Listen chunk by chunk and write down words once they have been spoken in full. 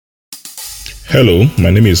Hello, my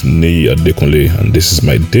name is Neyi Adekunle, and this is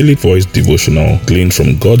my daily voice devotional gleaned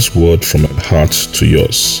from God's word from my heart to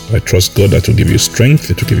yours. I trust God that will give you strength,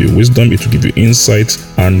 it will give you wisdom, it will give you insight,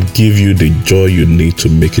 and give you the joy you need to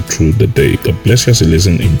make it through the day. God bless you as you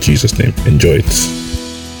listen in Jesus' name. Enjoy it.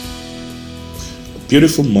 A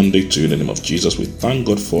beautiful Monday to you in the name of Jesus. We thank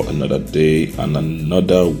God for another day and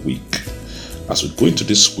another week. As we go into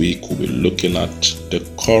this week, we'll be looking at the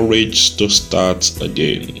courage to start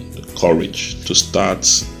again. Courage to start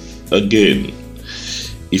again.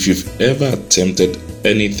 If you've ever attempted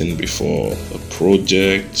anything before, a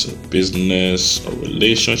project, a business, a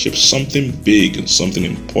relationship, something big and something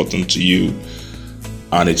important to you,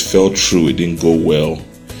 and it fell through, it didn't go well,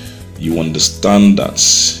 you understand that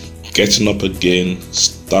getting up again,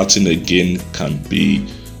 starting again can be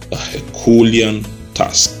a Herculean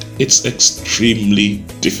task. It's extremely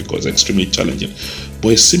difficult, it's extremely challenging,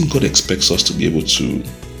 but it seems God expects us to be able to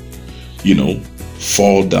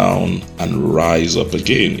fall down and rise up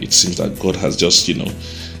again. It seems that God has just,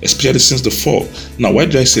 especially since the fall. Now, why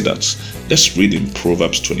did I say that? Let's read in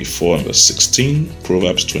Proverbs 24 and verse 16.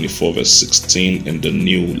 Proverbs 24 verse 16 in the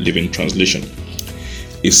New Living Translation.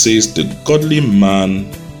 It says, "The godly man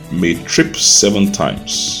may trip 7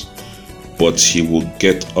 times, but he will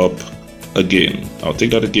get up again." I'll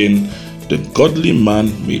take that again. "The godly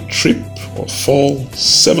man may trip or fall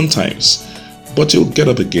 7 times, but he'll get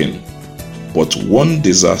up again. But one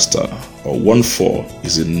disaster or one fall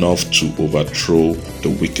is enough to overthrow the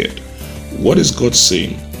wicked." What is God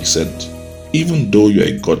saying? He said, even though you're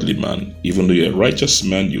a godly man, even though you're a righteous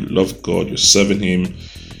man, you love God, you're serving Him,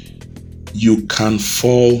 you can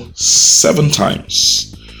fall 7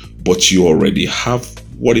 times, but you already have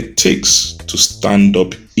what it takes to stand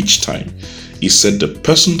up each time. He said the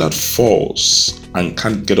person that falls and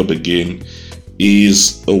can't get up again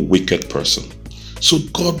is a wicked person. So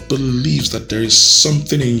God believes that there is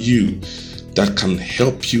something in you that can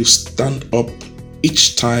help you stand up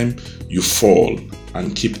each time you fall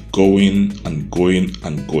and keep going and going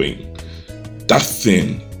and going. That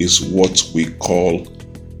thing is what we call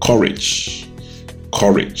courage.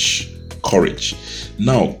 Courage. Courage.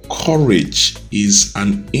 Now, courage is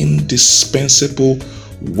an indispensable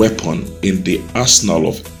weapon in the arsenal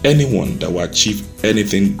of anyone that will achieve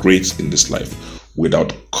anything great in this life.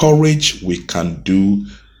 Without courage, we can do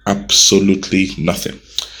absolutely nothing.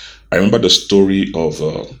 I remember the story of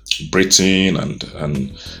Britain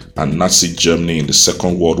and Nazi Germany in the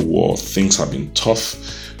Second World War. Things have been tough.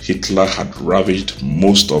 Hitler had ravaged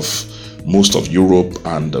most of Europe,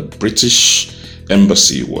 and the British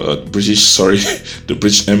embassy, the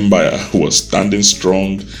British Empire was standing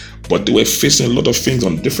strong, but they were facing a lot of things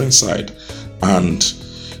on different sides. And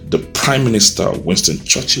the Prime Minister, Winston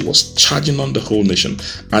Churchill, was charging on the whole nation,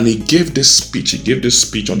 and he gave this speech.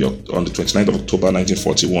 On the 29th of October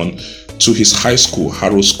 1941 to his high school,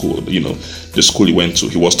 Harrow School, the school he went to.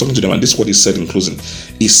 He was talking to them, and this is what he said in closing.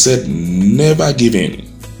 He said, "Never give in.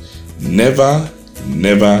 Never,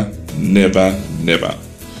 never, never, never.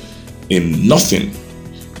 In nothing,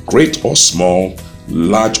 great or small,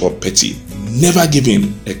 large or petty, never give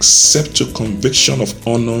in except to conviction of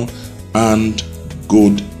honor and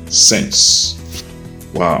good sense."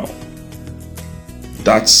 Wow.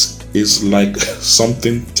 That is like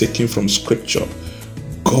something taken from scripture.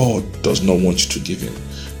 God does not want you to give in.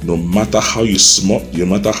 No matter how you small, no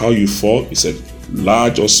matter how you fall, He said,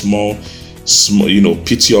 large or small,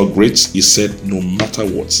 petty or great, He said, no matter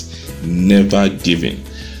what, never give in.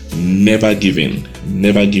 Never give in.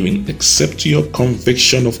 Never give in except to your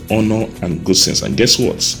conviction of honor and good sense. And guess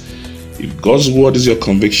what? If God's word is your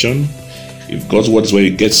conviction, if God's word is where you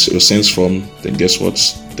get your sense from, then guess what?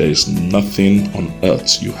 There is nothing on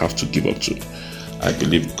earth you have to give up to. I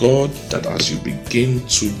believe, God, that as you begin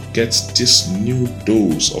to get this new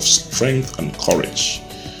dose of strength and courage,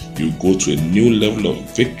 you go to a new level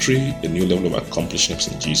of victory, a new level of accomplishments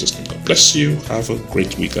in Jesus' name. God bless you. Have a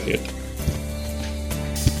great week ahead.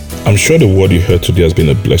 I'm sure the word you heard today has been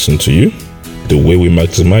a blessing to you. The way we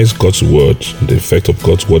maximize God's word, the effect of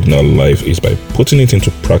God's word in our life, is by putting it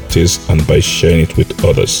into practice and by sharing it with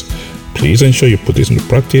others. Please ensure you put this into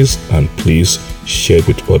practice and please share it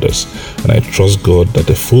with others. And I trust God that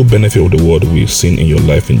the full benefit of the word will be seen in your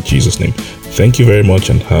life in Jesus' name. Thank you very much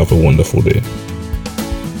and have a wonderful day.